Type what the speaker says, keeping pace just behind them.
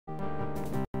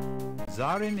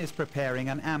Zarin is preparing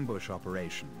an ambush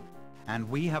operation, and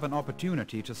we have an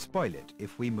opportunity to spoil it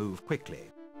if we move quickly.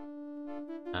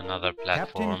 Another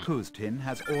platform. Captain Kuztin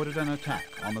has ordered an attack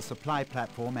on the supply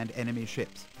platform and enemy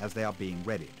ships as they are being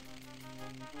readied.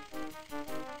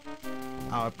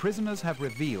 Our prisoners have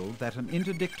revealed that an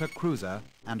interdictor cruiser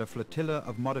and a flotilla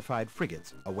of modified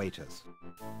frigates await us.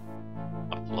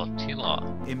 A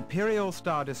flotilla? Imperial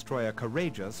Star Destroyer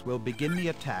Courageous will begin the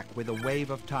attack with a wave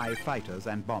of TIE fighters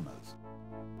and bombers.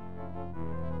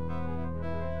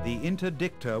 The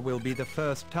interdictor will be the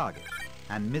first target,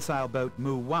 and missile boat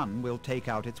Mu-1 will take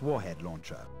out its warhead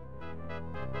launcher.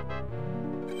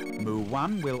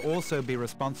 Mu-1 will also be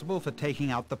responsible for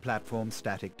taking out the platform's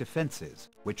static defenses,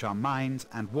 which are mines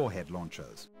and warhead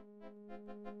launchers.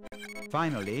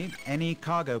 Finally, any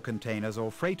cargo containers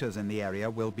or freighters in the area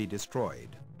will be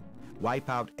destroyed. Wipe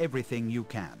out everything you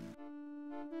can.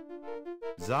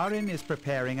 Zarin is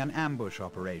preparing an ambush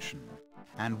operation,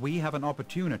 and we have an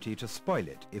opportunity to spoil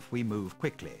it if we move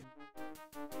quickly.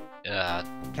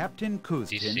 Captain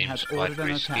Kuztin has ordered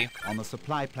an attack on the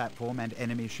supply platform and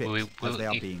enemy ships as they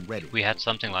are being ready. We had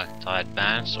something like TIE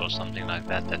Advance or something like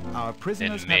that, our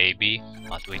prisoners then maybe,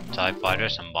 but with TIE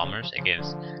fighters and bombers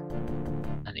against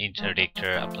an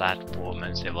interdictor, a platform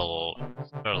and several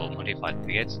modified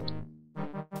frigates.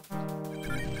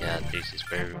 Yeah, this is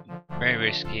very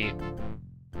risky.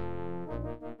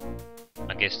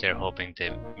 I guess they're hoping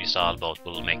the missile boat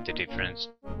will make the difference.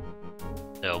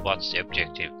 So what's the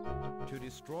objective? To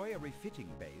destroy a refitting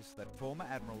base that former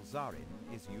Admiral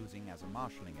Zarin is using as a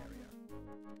marshalling area.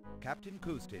 Captain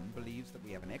Kuztin believes that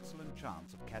we have an excellent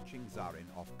chance of catching Zarin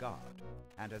off guard,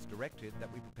 and has directed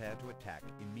that we prepare to attack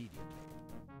immediately.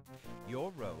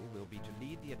 Your role will be to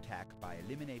lead the attack by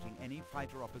eliminating any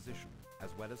fighter opposition,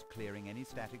 as well as clearing any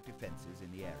static defenses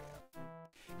in the area.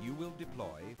 You will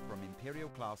deploy from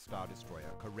Imperial-class Star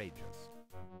Destroyer Courageous.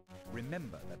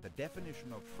 Remember that the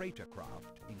definition of freighter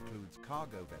craft includes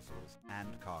cargo vessels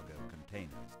and cargo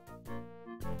containers.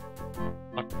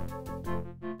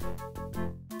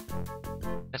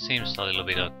 That seems a little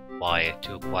bit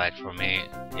too quiet for me.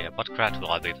 Yeah, what craft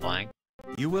will I be flying?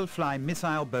 You will fly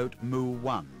missile boat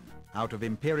Mu-1 out of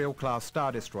Imperial-class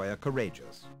Star Destroyer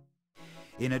Courageous.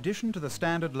 In addition to the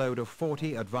standard load of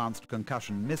 40 advanced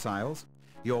concussion missiles,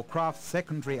 your craft's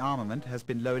secondary armament has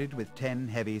been loaded with 10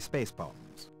 heavy space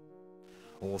bombs.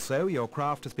 Also, your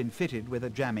craft has been fitted with a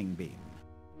jamming beam.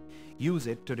 Use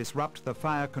it to disrupt the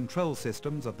fire control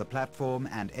systems of the platform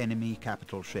and enemy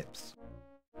capital ships.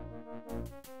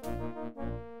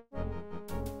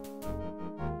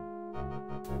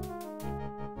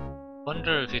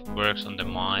 Wonder if it works on the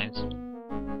mines,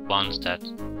 ones that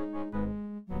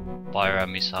fire a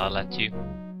missile at you.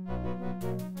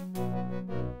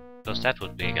 Because that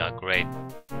would be a great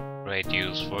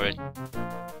use for it.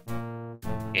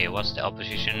 Okay, what's the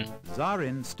opposition?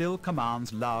 Zarin still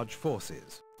commands large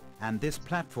forces, and this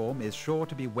platform is sure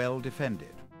to be well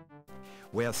defended.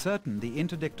 We are certain the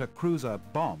interdictor cruiser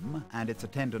Bomb and its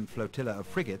attendant flotilla of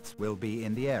frigates will be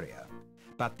in the area,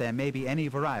 but there may be any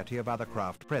variety of other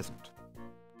craft present.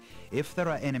 If there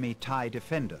are enemy TIE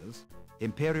defenders,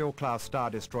 Imperial-class Star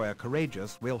Destroyer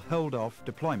Courageous will hold off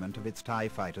deployment of its TIE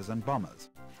fighters and bombers,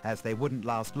 as they wouldn't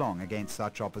last long against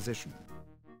such opposition.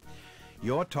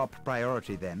 Your top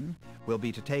priority, then, will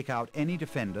be to take out any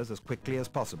defenders as quickly as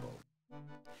possible.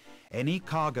 Any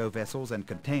cargo vessels and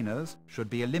containers should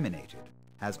be eliminated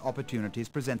as opportunities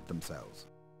present themselves.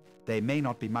 They may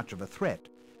not be much of a threat,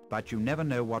 but you never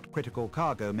know what critical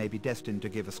cargo may be destined to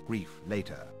give us grief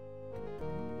later.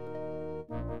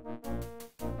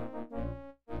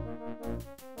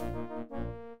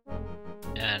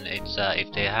 And it's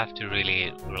if they have to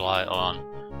really rely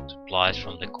on supplies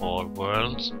from the core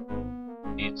worlds,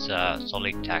 it's a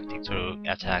solid tactic to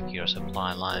attack your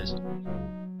supply lines.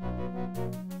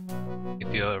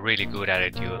 If you're really good at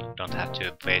it, you don't have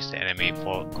to face the enemy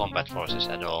for combat forces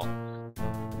at all.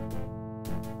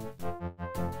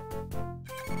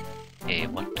 Okay,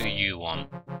 what do you want?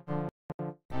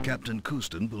 Captain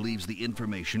Kuztin believes the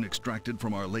information extracted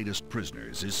from our latest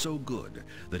prisoners is so good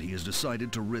that he has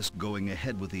decided to risk going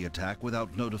ahead with the attack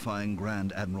without notifying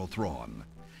Grand Admiral Thrawn.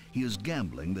 He is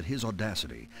gambling that his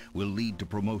audacity will lead to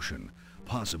promotion,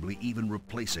 possibly even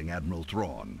replacing Admiral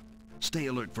Thrawn. Stay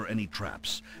alert for any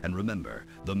traps, and remember,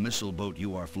 the missile boat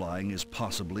you are flying is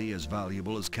possibly as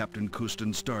valuable as Captain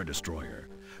Kuztin's Star Destroyer.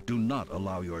 Do not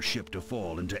allow your ship to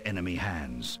fall into enemy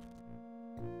hands.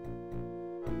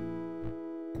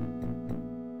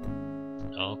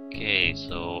 Okay,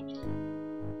 so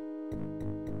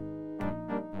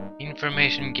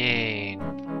information gain,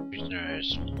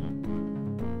 prisoners.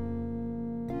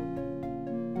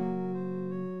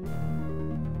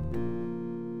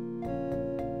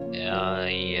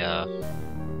 Yeah.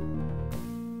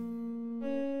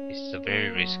 It's a very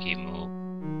risky move.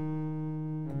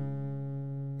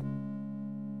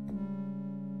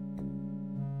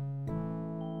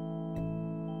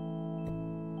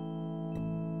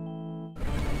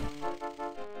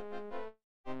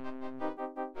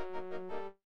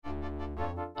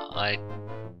 I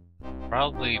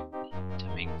probably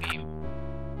jamming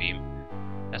beam.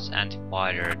 That's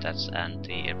anti-fighter. That's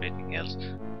anti everything else.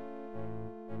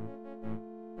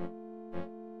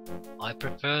 I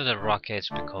prefer the rockets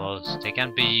because they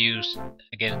can be used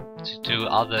again to do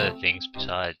other things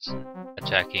besides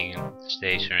attacking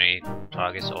stationary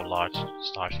targets or large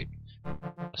starship.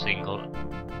 Single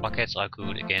rockets are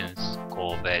good against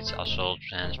corvettes, assault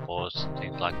transports,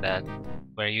 things like that,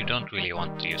 where you don't really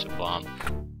want to use a bomb.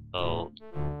 So,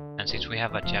 and since we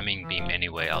have a jamming beam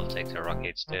anyway, I'll take the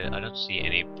rockets there. I don't see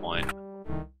any point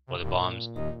for the bombs,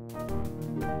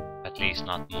 at least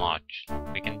not much.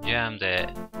 We can jam the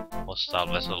hostile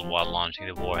vessel while launching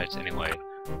the warheads anyway.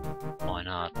 Why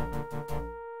not?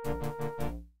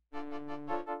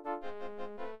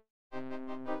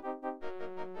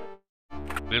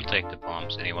 We'll take the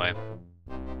bombs anyway.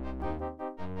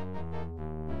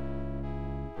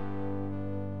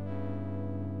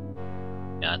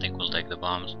 Yeah, I think we'll take the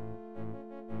bombs.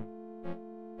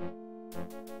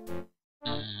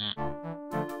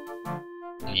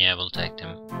 Yeah, we'll take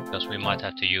them, because we might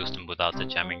have to use them without the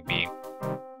jamming beam.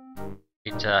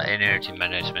 It's an energy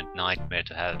management nightmare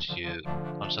to have to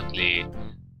constantly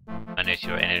manage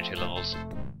your energy levels.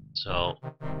 So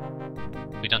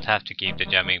we don't have to keep the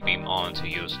jamming beam on to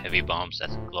use heavy bombs at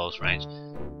close range.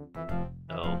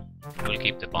 So we'll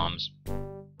keep the bombs.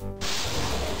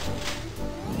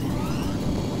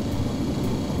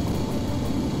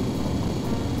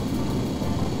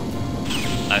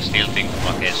 I still think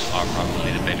rockets are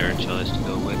probably the better choice to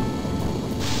go with.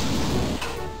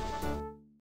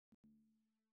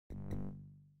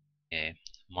 Yeah,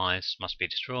 mines must be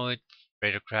destroyed,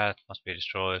 raider craft must be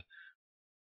destroyed,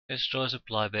 destroy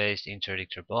supply base,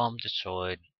 interdictor bomb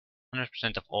destroyed,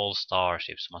 100% of all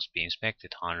starships must be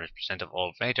inspected, 100% of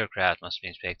all raider craft must be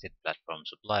inspected, platform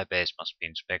supply base must be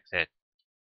inspected.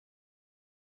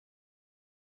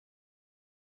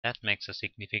 That makes a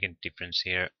significant difference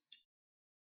here.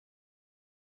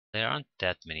 There aren't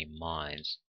that many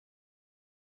mines.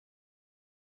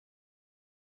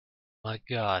 My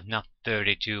god, not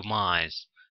 32 mines.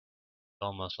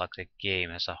 Almost like the game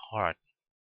has a heart.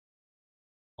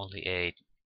 Only 8.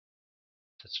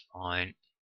 That's fine.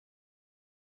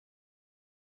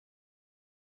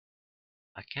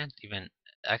 I can't even...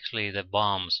 Actually, the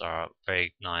bombs are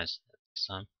very nice this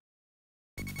time.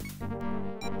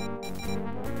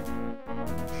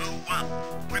 Move 1.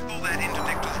 Cripple that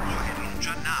interdictor's warhead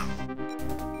launcher now.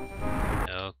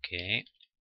 Okay.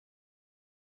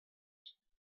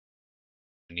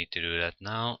 We need to do that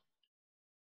now.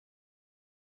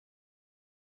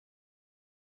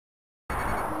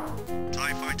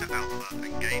 TIE Fighter Alpha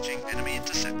engaging enemy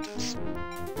interceptors.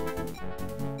 Move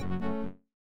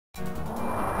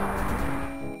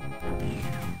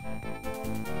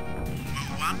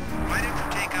 1. Why don't you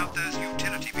take out those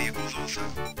utility vehicles also?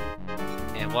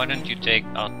 Yeah, why don't you take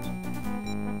out...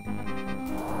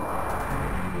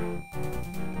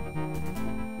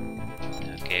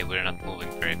 Okay, we're not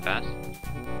moving very fast.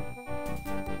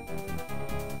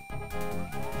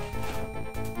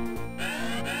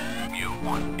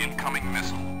 Mu-1, incoming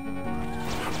missile.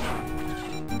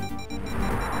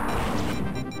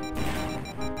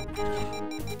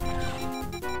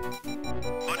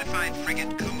 Modified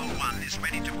frigate Kuma 1 is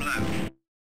ready to blow.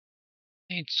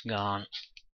 It's gone.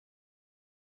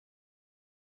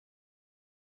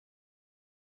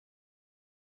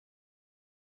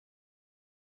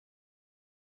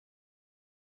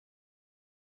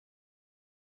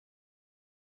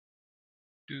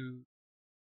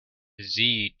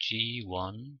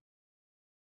 ZG1.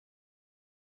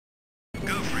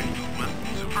 Go for it, Mu-1.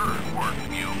 Superb work,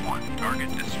 Mu-1. Target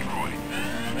destroyed.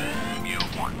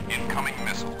 Mu-1, incoming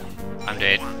missile. I'm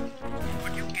dead.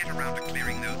 Would you get around to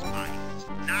clearing those mines?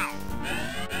 Now!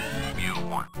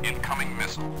 Mu-1, incoming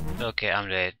missile. Okay, I'm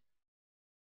dead.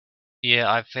 Yeah,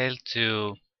 I failed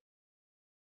to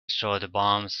destroy the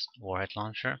bomb's warhead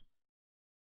launcher.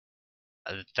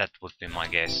 That would be my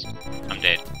guess. I'm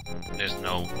dead. There's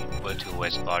no two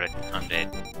ways about it. I'm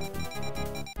dead.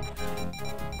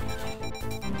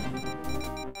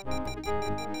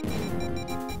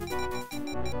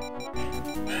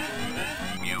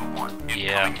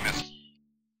 Yeah.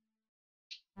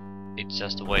 It's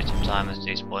just a waste of time at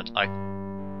this point.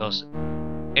 Because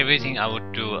everything I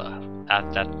would do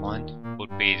at that point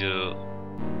would be to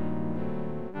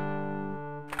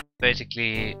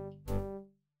basically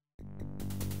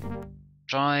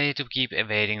try to keep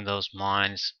evading those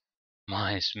advanced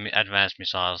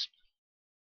missiles.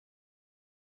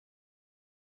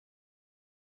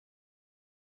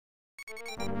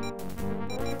 Move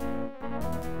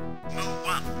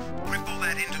 1. Cripple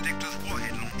that interdictor's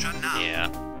warhead launcher now. Yeah.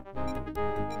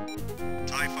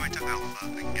 TIE Fighter Alpha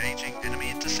engaging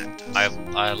enemy interceptors.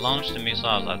 I launched the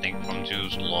missiles, I think, from too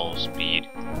slow speed.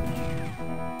 Move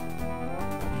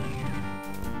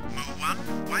 1.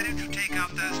 Why don't you take out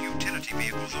those utility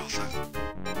vehicles also?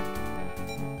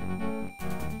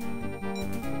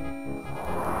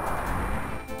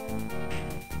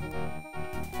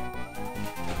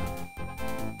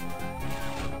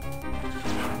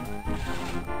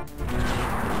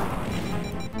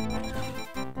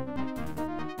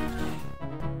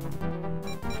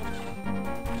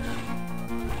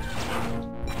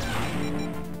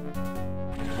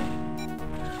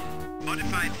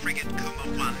 Modified frigate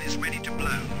Kuma 1 is ready to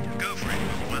blow. Go for it,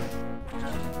 Move 1.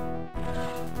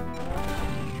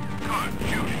 Good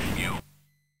shooting, Mew.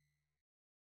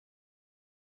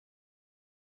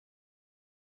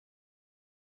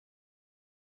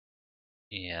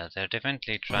 Yeah, they're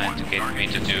definitely trying to get me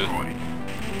to do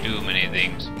many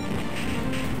things. Move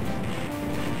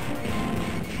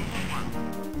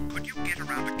 1. Could you get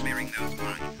around to clearing those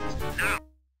mines? Now!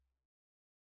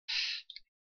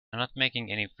 I'm not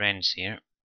making any friends here.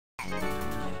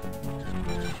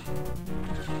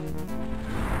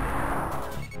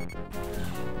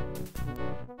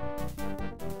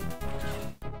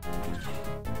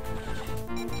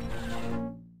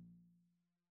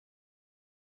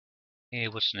 Okay,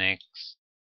 what's next?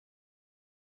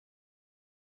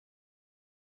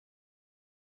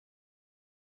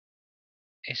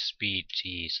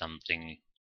 SPG something.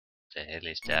 The hell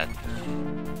is that?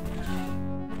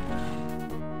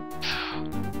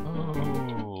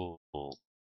 Oh,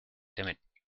 damn it.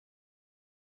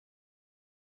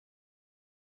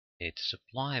 Okay, the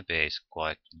supply base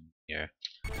quite near.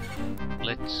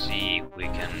 Let's see if we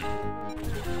can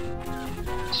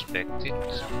inspect it.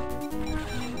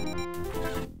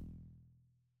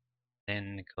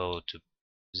 Then go to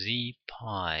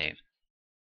Z-Pi.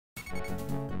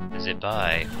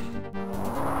 Z-Pi.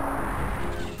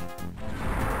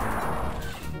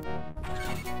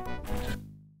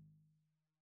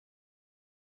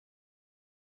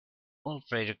 All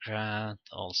freighter craft,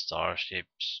 all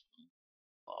starships.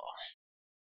 Oh.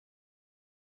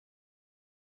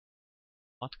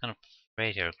 What kind of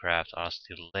freighter craft are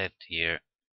still left here?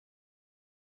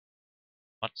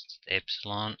 What's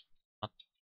Epsilon? What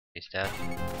is that?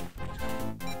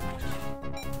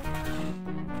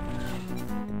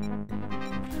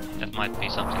 That might be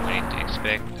something we need to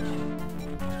expect.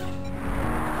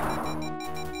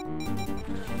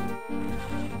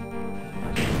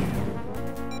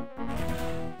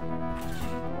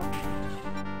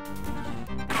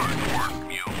 Good work,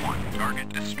 Mew 1. Target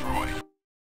destroyed.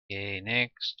 Okay,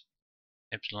 next.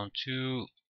 Epsilon 2.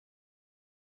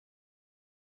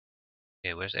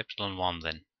 Okay, where's Epsilon 1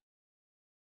 then?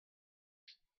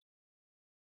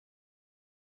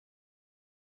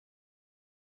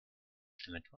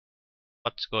 Damn it.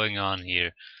 What's going on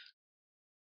here?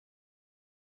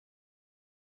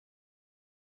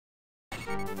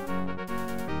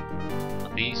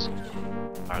 Are these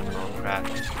cargo craft?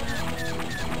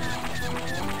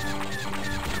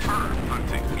 Bird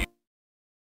hunting, Mew.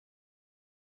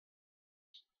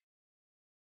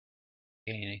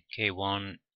 Okay,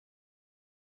 K1.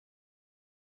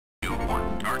 Mew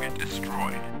 1. Target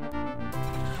destroyed.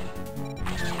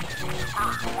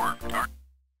 Superb work. Target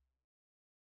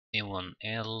Anyone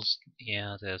else?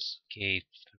 Yeah, there's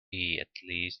K3 at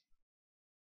least.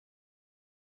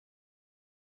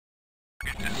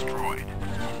 destroyed.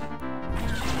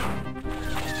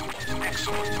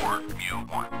 Excellent work, Mew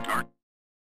 1. Target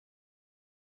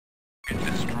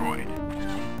destroyed.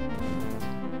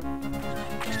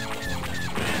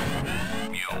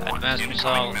 Advanced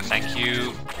missile, thank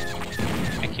you.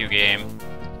 Thank you, game.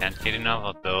 Can't get enough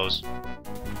of those.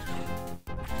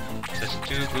 Just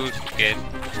too good to get.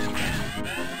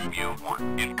 Mew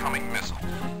 1, incoming missile.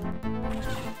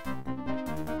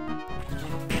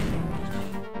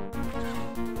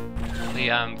 See,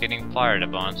 I'm getting fired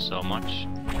upon so much.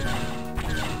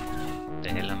 The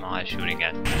hell am I shooting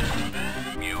at?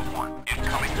 Mew 1,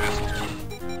 incoming missile.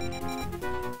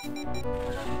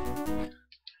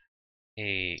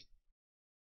 Hey.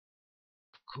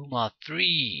 Kuma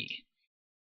 3.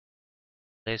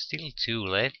 There's still 2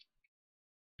 left.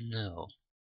 No.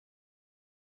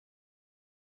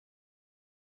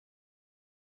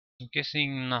 I'm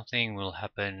guessing nothing will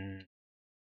happen.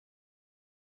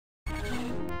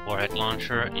 Warhead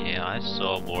launcher. Yeah, I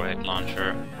saw a warhead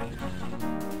launcher.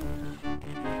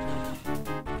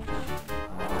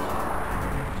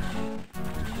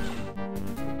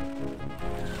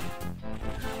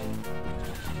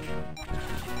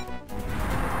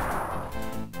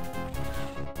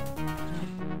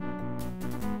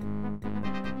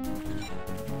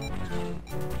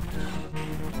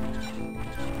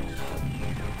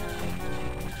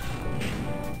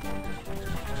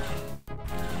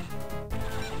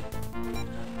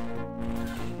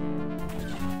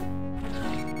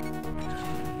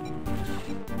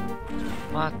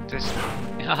 What this?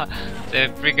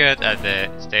 The frigate and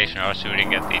the station are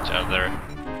shooting at each other.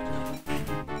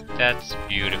 That's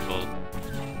beautiful.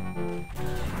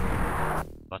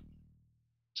 What?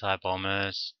 TIE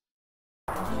bombers.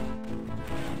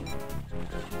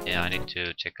 Yeah, I need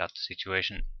to check out the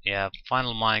situation. Yeah,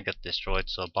 final mine got destroyed,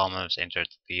 so bombers entered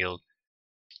the field.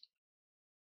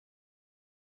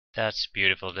 That's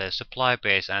beautiful. The supply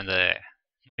base and the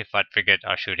modified frigate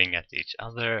are shooting at each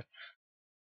other.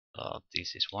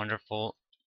 This is wonderful.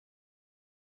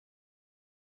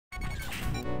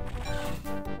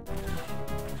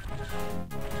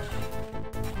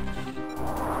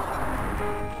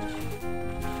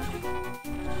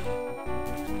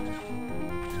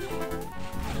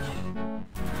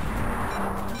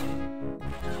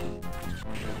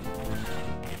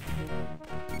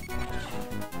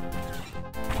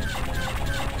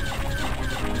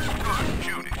 Good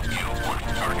shooting. Mule 1,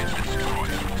 target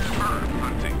destroyed. Superb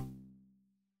hunting.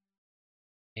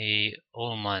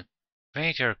 All my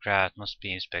freighter craft must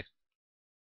be inspected.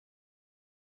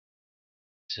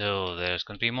 So there's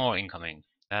gonna be more incoming.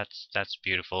 That's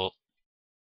beautiful.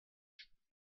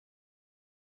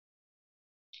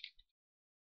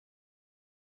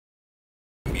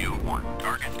 Mule 1,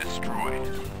 target destroyed.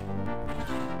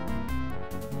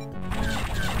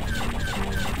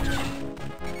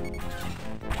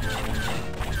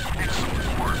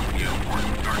 Excellent work, Mule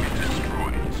 1, target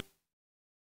destroyed.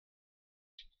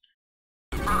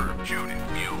 Superb shooting,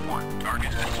 Mule 1,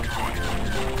 target destroyed.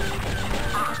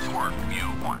 Superb work,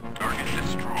 Mule 1, target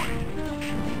destroyed.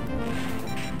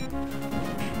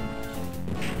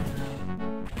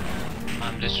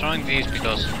 I'm destroying these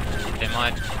because they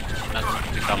might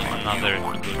not become another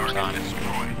good time.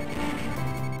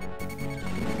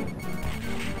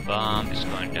 Bomb is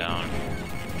going down.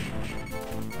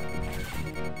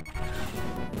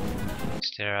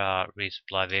 Is there a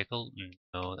resupply vehicle?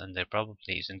 No, and there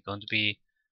probably isn't going to be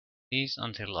these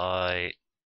until I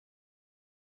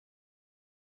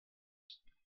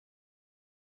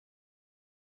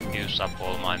use up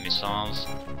all my missiles.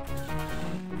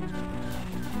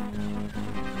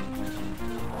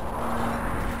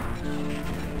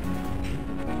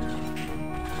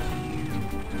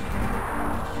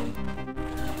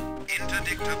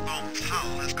 Interdictor bomb's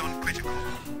hull has gone critical.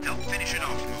 Help finish it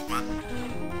off, Mule 1.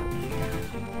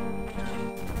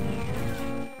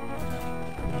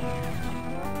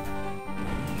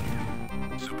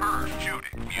 Superb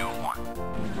shooting, Mule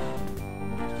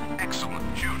 1.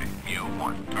 Excellent shooting, Mule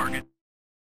 1, target.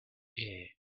 Yeah,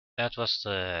 that was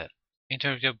the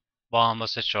interdictor bomb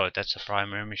was destroyed. That's a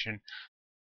primary mission.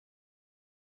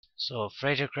 So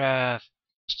freighter craft,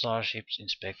 starships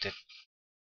inspected.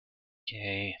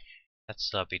 Okay,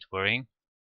 that's a bit worrying.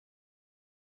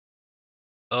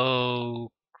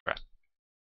 Oh crap!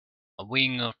 A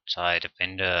wing of TIE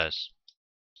defenders.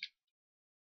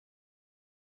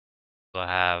 So I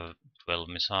have 12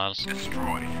 missiles.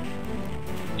 Destroyed.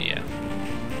 Yeah.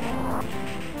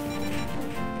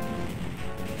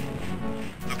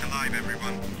 Look alive,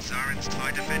 everyone. Zaren's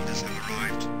TIE defenders have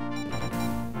arrived.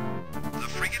 The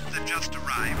frigate that just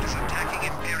arrived is attacking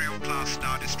Imperial-class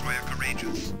Star Destroyer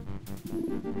Courageous.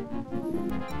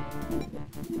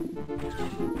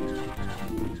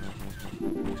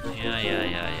 Yeah.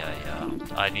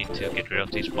 I need to get rid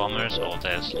of these bombers or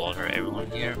they'll slaughter everyone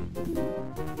here.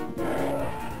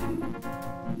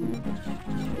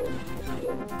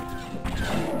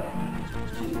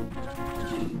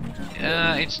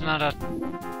 It's not a...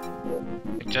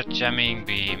 It's a jamming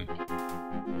beam.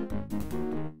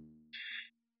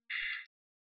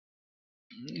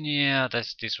 Yeah,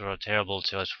 this was a terrible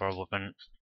choice for a weapon.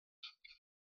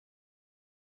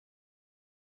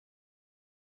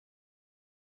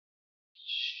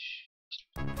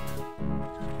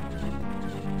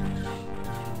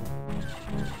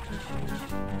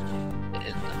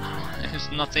 There's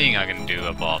nothing I can do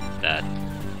about that.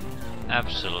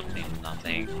 Absolutely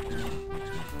nothing.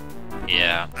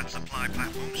 Yeah. That supply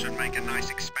platform should make a nice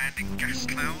expanding gas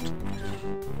cloud.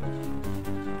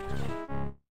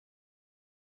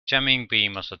 Jamming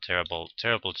beam was a terrible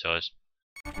choice.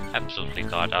 absolutely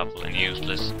god awful and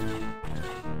useless.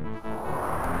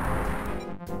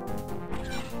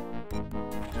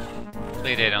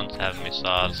 Hopefully they don't have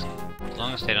missiles. As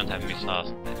long as they don't have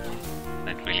missiles, it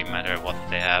doesn't really matter what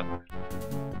they have.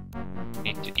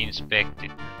 Need to inspect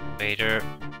it. Vader.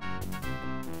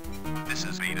 This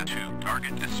is Beta 2.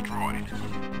 Target destroyed.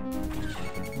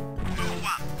 Move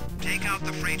 1. Take out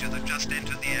the freighter that just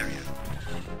entered the area.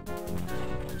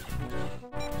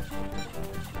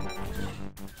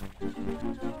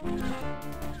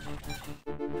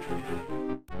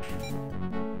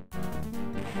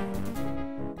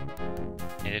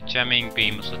 Yeah, the jamming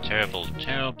beam was a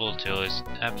terrible choice.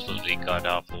 Absolutely god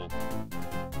awful.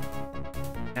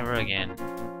 Never again.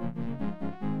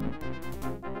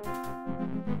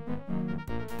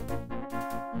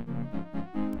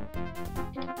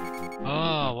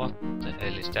 Oh, what the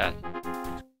hell is that?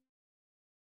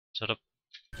 Sort of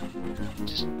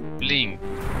just blink.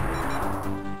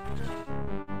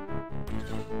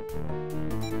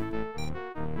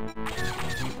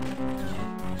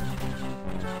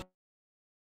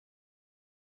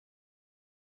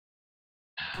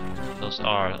 Those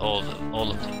are all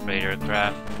of the freighter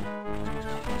craft.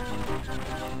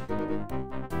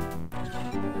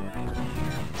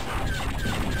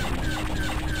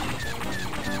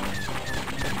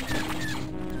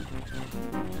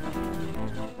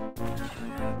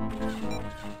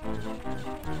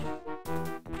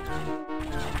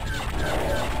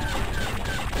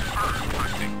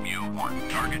 Hunting Mu 1.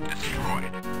 Target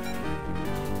destroyed.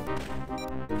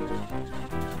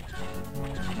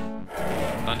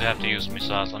 Going to have to use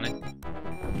missiles on it.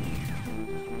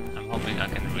 I'm hoping I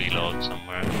can reload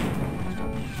somewhere.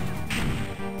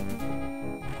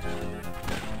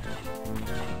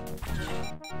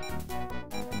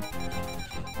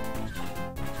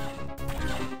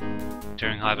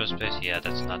 During hyperspace, yeah,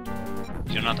 that's not.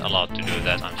 You're not allowed to do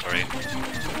that. I'm sorry.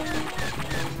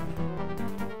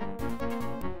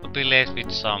 We'll be left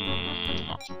with some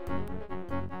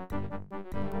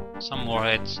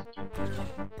warheads.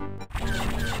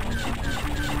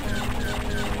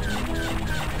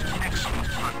 Excellent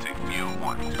hunting Mu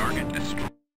 1. Target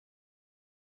destroyed.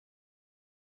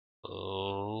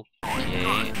 Okay.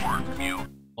 Good work, Mu.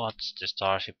 What's the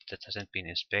starship that hasn't been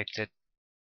inspected?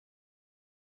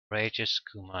 Rages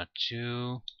Kuma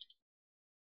 2.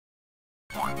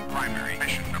 1. Primary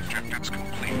mission objectives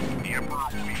complete. The Emperor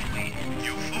will be fleeing.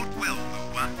 You fought well,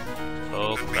 Mu 1.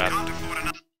 Oh But we crap. can't afford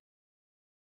another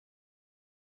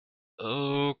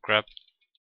Oh crap.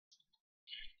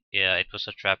 Yeah, it was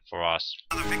a trap for us.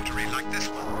 victory like this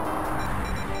one.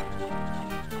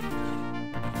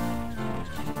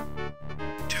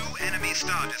 2 enemy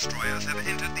Star Destroyers have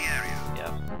entered the area.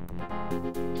 Yeah.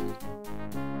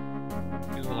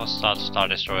 2 hostile Star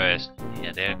Destroyers.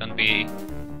 Yeah, they're gonna be...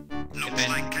 Looks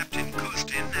like Captain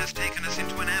Kustin has taken us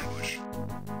into an ambush.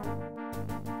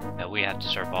 Yeah, we have to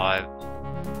survive.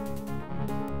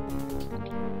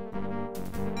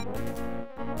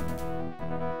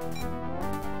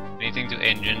 Anything to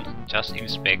engine, just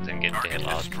inspect and get the Target hell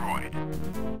out. destroyed.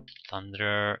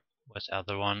 Thunder, what's the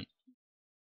other one?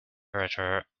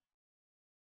 Predator.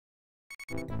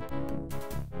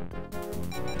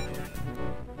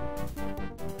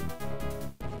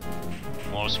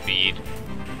 More speed.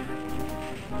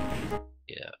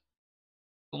 Yeah.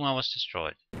 Kuma was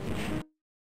destroyed.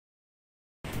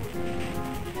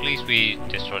 At least we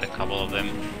destroyed a couple of them.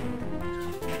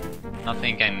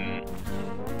 Nothing can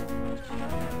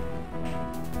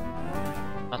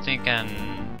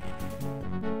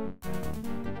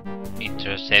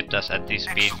intercept us at this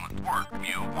speed. Excellent work,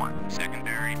 Mu 1.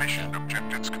 Secondary mission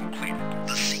objectives completed.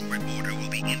 The secret order will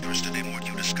be interested in what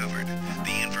you discovered.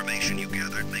 The information you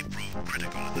gathered may prove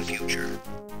critical in the future.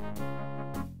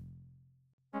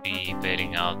 Be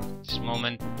bailing out this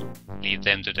moment, leave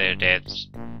them to their deaths,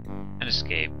 and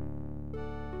escape.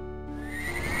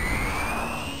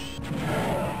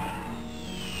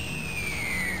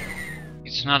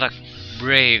 It's not a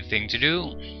brave thing to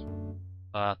do,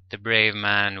 but the brave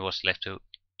man was left to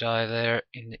die there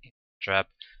in the trap.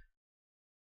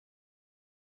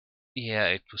 Yeah,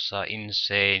 it was an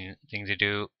insane thing to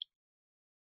do.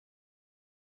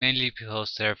 Mainly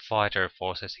because their fighter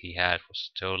forces he had was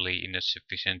totally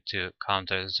insufficient to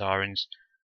counter the Tsarins.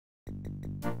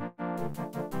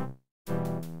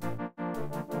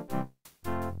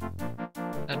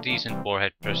 A decent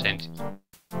warhead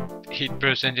hit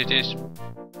percentages.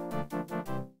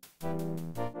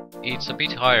 It's a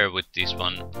bit higher with this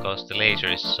one because the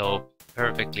laser is so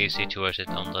perfectly situated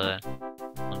on the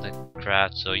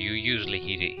craft, so you usually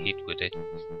hit with it.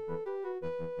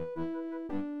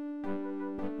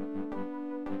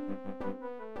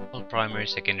 primary,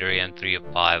 secondary, and 3 of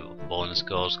 5 bonus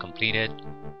goals completed.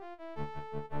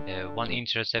 1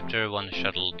 interceptor, 1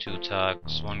 shuttle, 2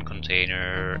 tugs, 1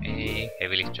 container, a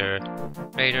heavy lifter,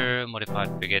 raider, modified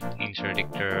frigate,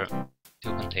 interdictor,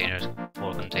 2 containers,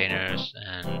 4 containers,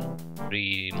 and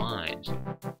 3 mines.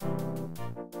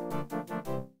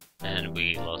 And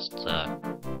we lost.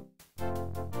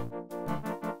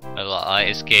 Well, I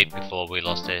escaped before we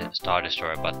lost the Star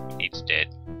Destroyer, but it's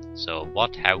dead. So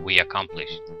what have we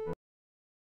accomplished?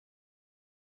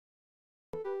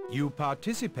 You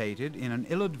participated in an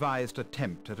ill-advised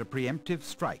attempt at a preemptive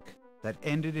strike that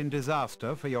ended in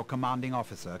disaster for your commanding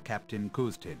officer, Captain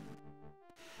Kuztin.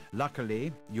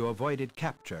 Luckily, you avoided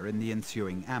capture in the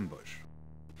ensuing ambush.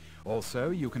 Also,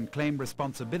 you can claim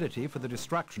responsibility for the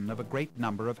destruction of a great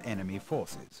number of enemy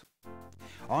forces.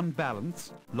 On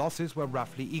balance, losses were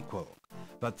roughly equal,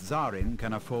 but Zarin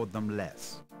can afford them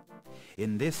less.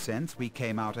 In this sense, we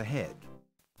came out ahead.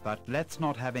 But let's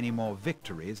not have any more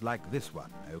victories like this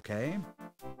one, okay?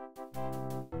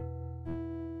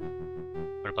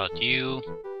 What about you?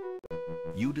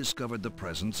 You discovered the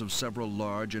presence of several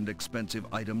large and expensive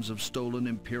items of stolen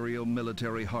Imperial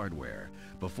military hardware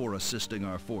before assisting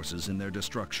our forces in their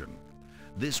destruction.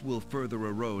 This will further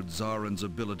erode Zarin's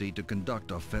ability to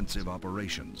conduct offensive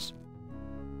operations.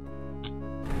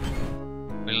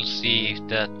 We'll see if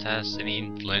that has any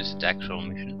influence at the actual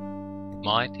mission.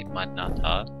 It might not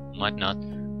have. Might not.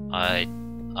 I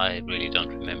really don't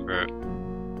remember.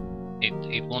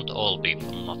 It won't all be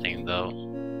for nothing though.